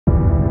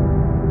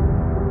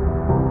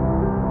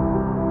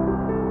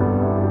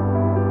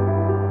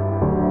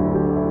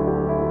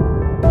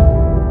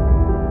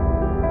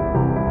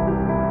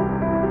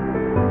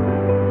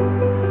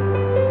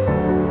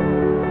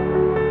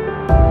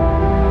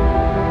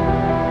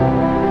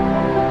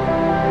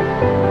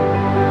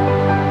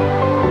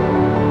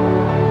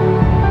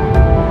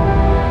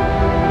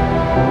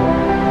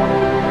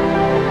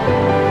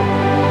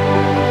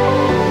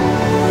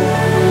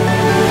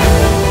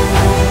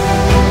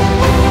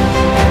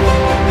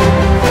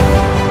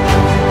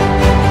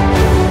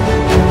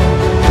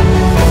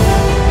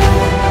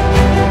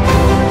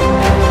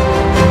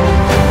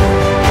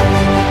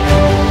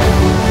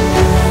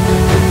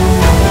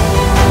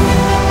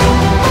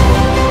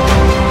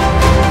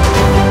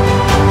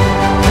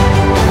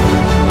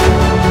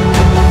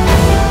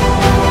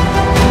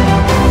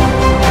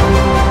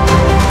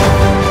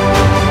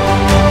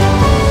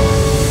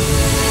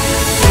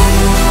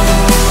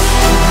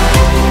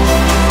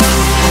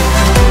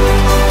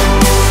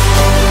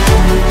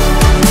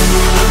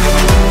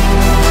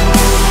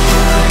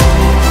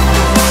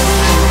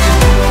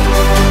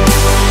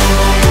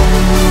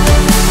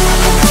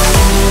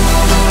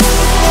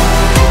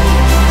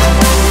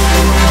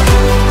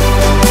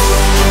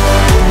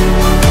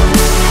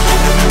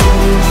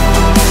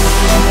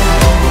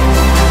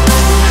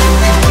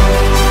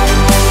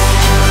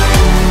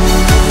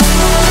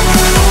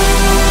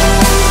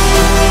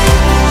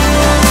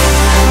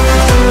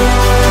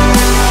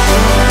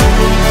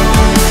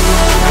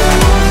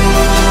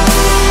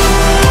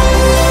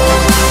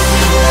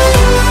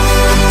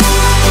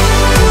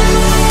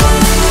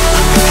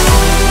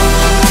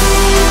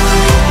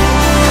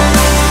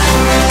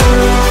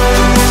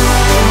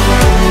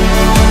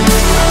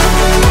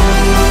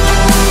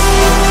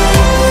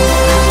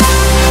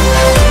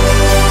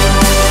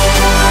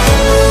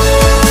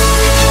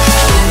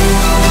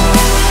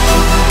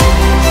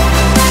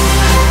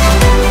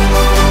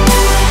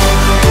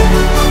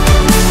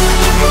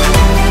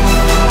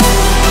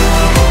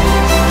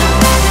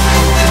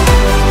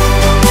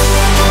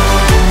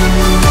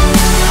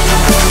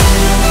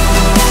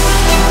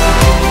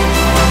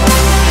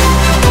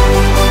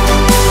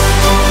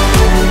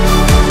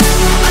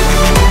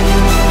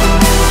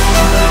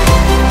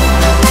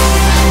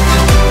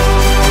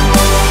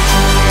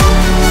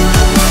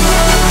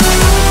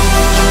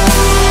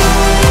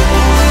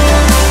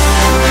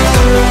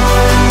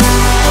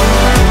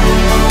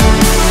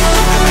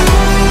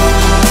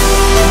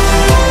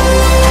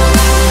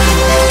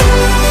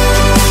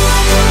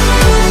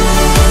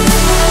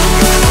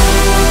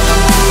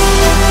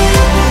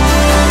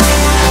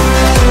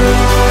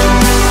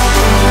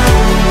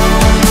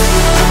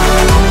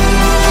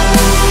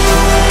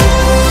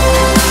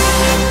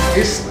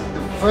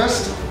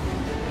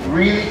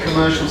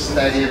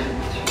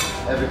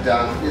ever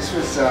done. This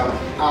was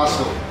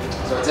Arsenal.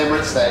 So it's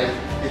Emirates Stadium.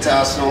 It's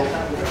Arsenal.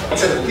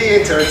 It's a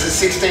theatre. It's a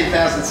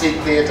 16,000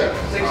 seat theatre.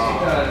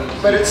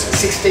 But it's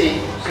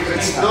 16. But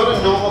it's not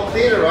a normal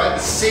theatre, right? The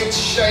seats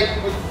shake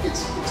with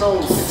it's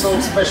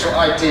all special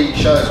IT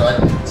shows, right?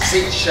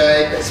 Seat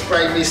shake. They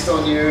spray mist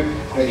on you.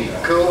 They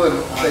cool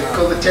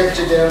the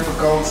temperature down for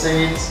cold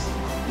scenes.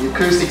 The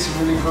acoustics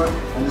are really good,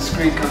 and the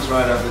screen comes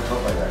right over the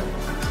top like that.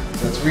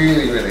 So it's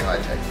really, really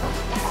high tech.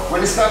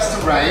 When it starts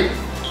to rain,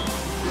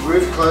 the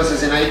roof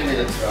closes in 8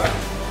 minutes, right?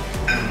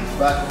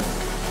 But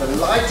the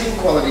lighting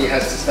quality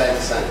has to stay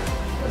the same.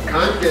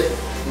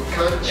 You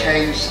can't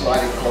change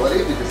lighting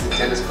quality because the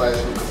tennis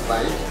players will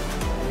complain.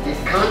 It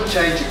can't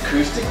change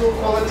acoustical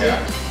quality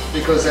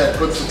because that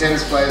puts the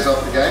tennis players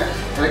off the game.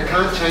 And it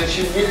can't change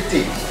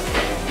humidity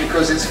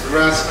because it's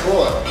grass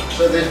court.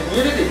 So the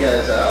humidity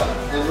goes up,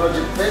 and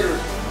Roger Federer,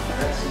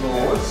 that's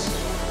Lords,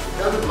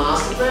 done the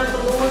master plan for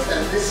Lords,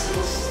 and this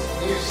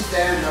little new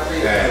stand up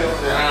here.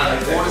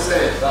 What is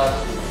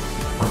that?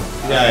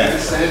 Yeah.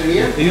 Stand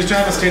here. They used to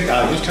have a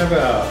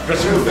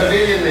dressing room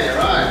pavilion there,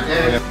 right?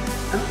 Yeah.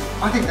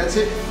 I think that's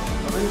it.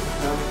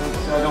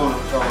 I don't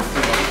want to